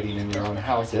us, hiding in your own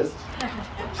houses.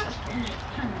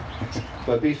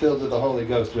 But be filled with the Holy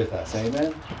Ghost with us.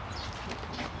 Amen?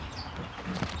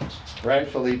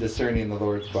 Rightfully discerning the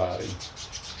Lord's body.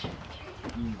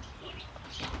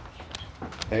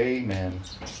 Amen.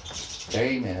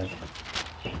 Amen.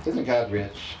 Isn't God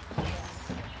rich?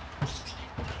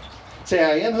 Say,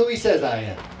 I am who he says I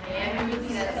am. I am who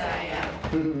he says I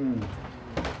am.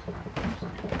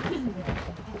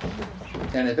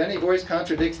 And if any voice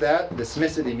contradicts that,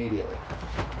 dismiss it immediately.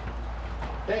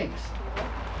 Thanks.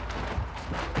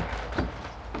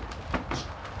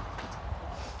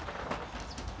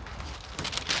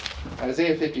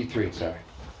 Isaiah 53, sorry.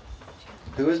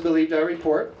 Who has believed our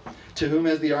report? To whom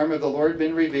has the arm of the Lord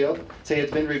been revealed? Say,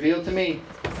 it's been revealed to me.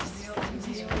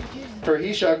 For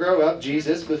he shall grow up,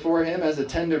 Jesus, before him as a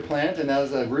tender plant and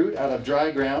as a root out of dry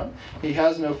ground. He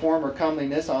has no form or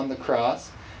comeliness on the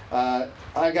cross.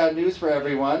 I got news for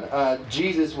everyone.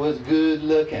 Jesus was good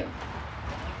looking.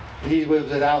 He was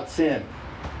without sin.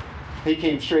 He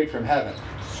came straight from heaven.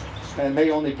 And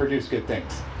they only produce good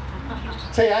things.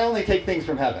 Say, I only take things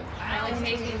from heaven. I only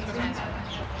take things from heaven.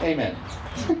 Amen.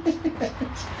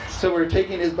 So we're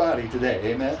taking his body today.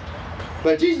 Amen.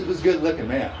 But Jesus was a good looking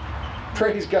man.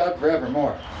 Praise God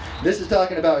forevermore. This is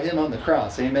talking about him on the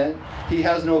cross. Amen. He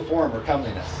has no form or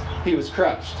comeliness. He was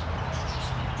crushed,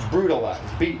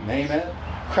 brutalized, beaten. Amen.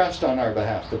 Crushed on our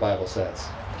behalf, the Bible says.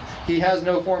 He has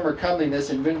no form or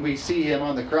comeliness, and when we see him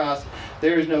on the cross,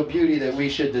 there is no beauty that we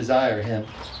should desire him.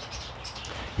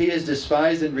 He is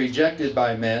despised and rejected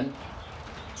by men.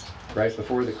 Right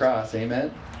before the cross.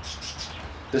 Amen.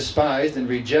 Despised and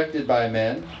rejected by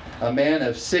men. A man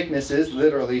of sicknesses,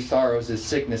 literally sorrows is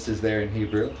sicknesses there in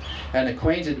Hebrew. And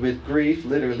acquainted with grief,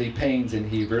 literally pains in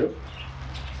Hebrew.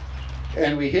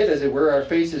 And we hid, as it were, our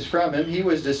faces from him. He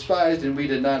was despised and we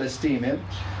did not esteem him.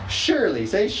 Surely,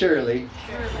 say surely.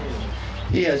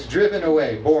 He has driven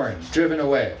away, driven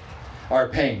away our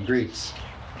pain, griefs,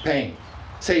 pain.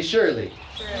 Say surely.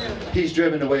 He's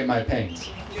driven away my pains.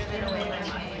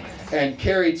 And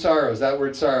carried sorrows. That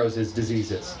word sorrows is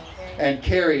diseases. And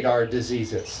carried our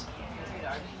diseases.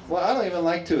 Well, I don't even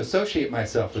like to associate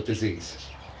myself with disease.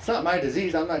 It's not my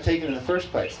disease. I'm not taking it in the first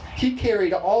place. He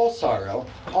carried all sorrow,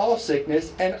 all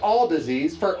sickness, and all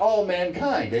disease for all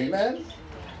mankind. Amen?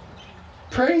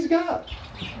 Praise God.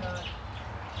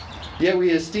 Yet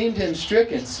we esteemed him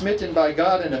stricken, smitten by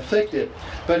God, and afflicted.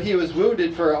 But he was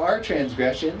wounded for our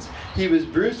transgressions. He was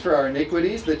bruised for our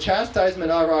iniquities. The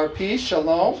chastisement of our peace,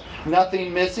 shalom.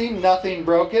 Nothing missing, nothing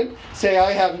broken. Say,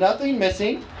 I have nothing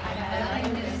missing.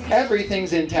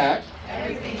 Everything's intact.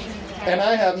 And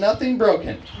I have nothing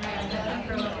broken.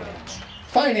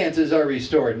 Finances are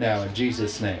restored now in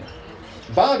Jesus' name.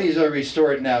 Bodies are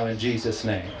restored now in Jesus'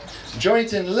 name.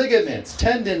 Joints and ligaments,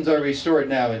 tendons are restored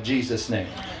now in Jesus' name.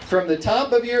 From the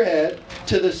top of your head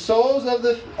to the soles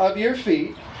of your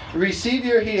feet, receive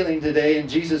your healing today in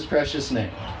Jesus' precious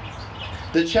name.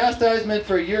 The chastisement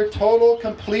for your total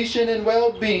completion and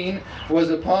well-being was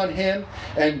upon him,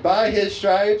 and by his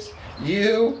stripes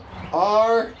you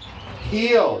are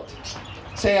healed.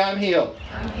 Say, I'm healed.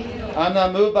 I'm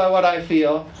not moved by what I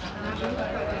feel.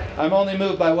 I'm only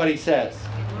moved by what he says.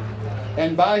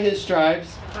 And by his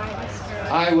stripes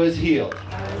I was healed.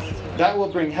 That will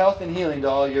bring health and healing to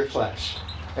all your flesh.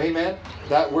 Amen?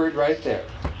 That word right there.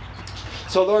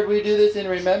 So Lord, we do this in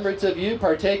remembrance of you,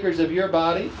 partakers of your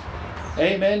body.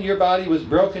 Amen. Your body was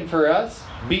broken for us,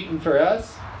 beaten for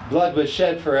us, blood was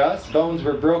shed for us, bones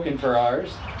were broken for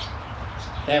ours.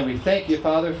 And we thank you,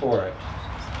 Father, for it.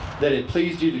 That it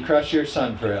pleased you to crush your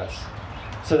Son for us,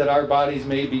 so that our bodies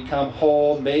may become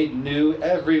whole, made new,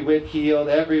 every whit healed,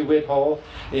 every whit whole,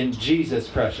 in Jesus'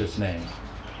 precious name.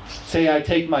 Say, I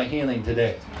take my healing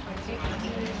today.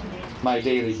 My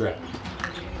daily bread.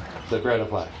 The bread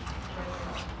of life.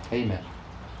 Amen.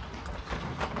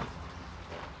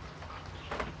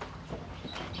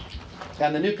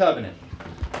 And the new covenant.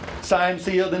 Signed,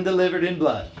 sealed, and delivered in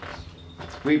blood.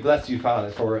 We bless you,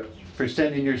 Father, for it. For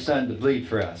sending your Son to bleed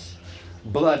for us.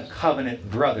 Blood covenant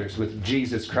brothers with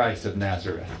Jesus Christ of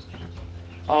Nazareth.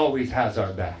 Always has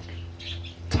our back.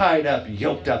 Tied up,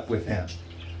 yoked up with him.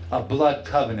 A blood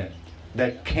covenant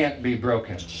that can't be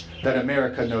broken. That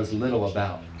America knows little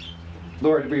about.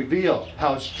 Lord, reveal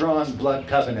how strong blood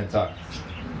covenants are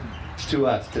to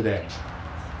us today.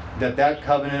 That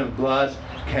covenant of blood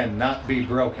cannot be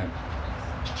broken.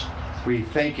 We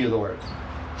thank you, Lord,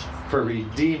 for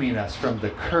redeeming us from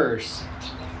the curse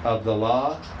of the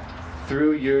law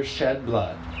through your shed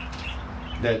blood,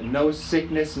 that no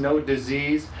sickness, no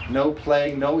disease, no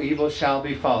plague, no evil shall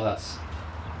befall us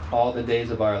all the days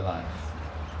of our life.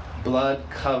 Blood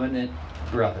covenant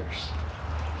brothers.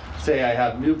 Say, I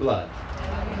have new blood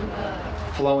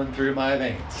flowing through my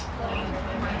veins,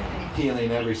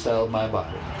 healing every cell of my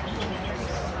body.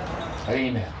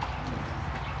 Amen.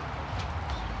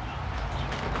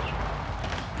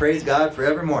 Praise God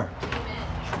forevermore.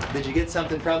 Did you get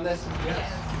something from this?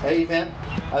 Yes. Amen.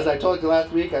 As I told you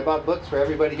last week, I bought books for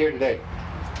everybody here today.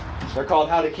 They're called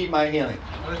How to Keep My Healing.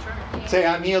 That's right. Say,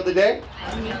 I'm healed today,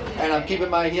 and I'm keeping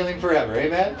my healing forever.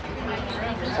 Amen.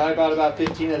 So I bought about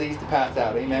 15 of these to pass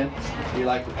out. Amen. We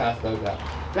like to pass those out.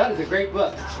 That is a great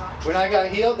book. When I got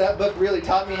healed, that book really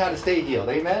taught me how to stay healed.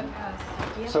 Amen.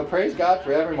 So praise God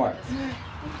forevermore.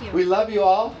 We love you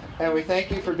all, and we thank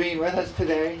you for being with us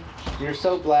today. You're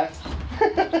so blessed.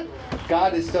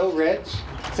 God is so rich.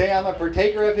 Say, I'm a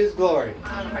partaker of his glory.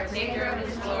 I'm a partaker of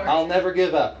his glory. I'll never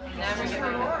give up, Never give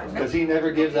up. because he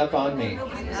never gives up on me.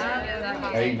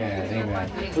 Amen.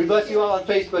 Amen. We bless you all on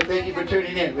Facebook. Thank you for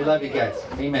tuning in. We love you guys.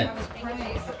 Amen. I was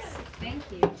praying. Thank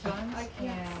you. Tons,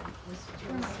 and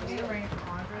was rearranging for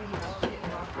Andre. He was getting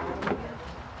knocked out of here.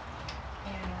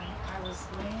 And I was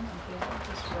laying in bed,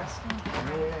 just resting.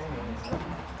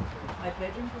 My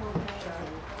bedroom door was shut.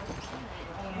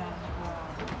 And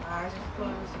my eyes were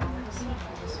closed, and all of a sudden I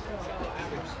just felt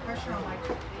pressure on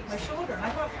my shoulder. And I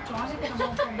thought John had come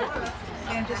home from work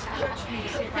and just touched me to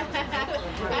see if I was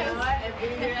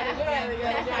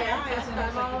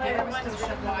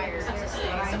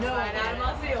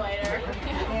I'll see you later.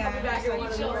 and Back it's in one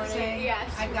like of you were the saying,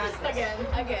 Yes. I got this.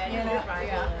 Again. You know, You're fine.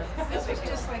 Yeah. this was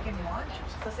just like in March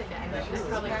or something. This is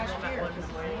probably last about year. 1 this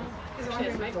morning. Because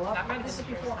Andre would go up. This is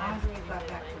before Andre got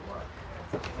back to work.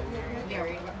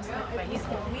 Married. But he's A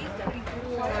week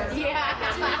before. Yeah.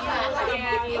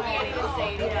 Yeah. You can't even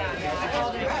say that.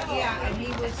 Yeah, and he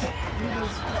was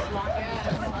just locked in his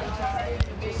room all the time,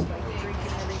 and just like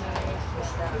drinking every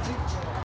night.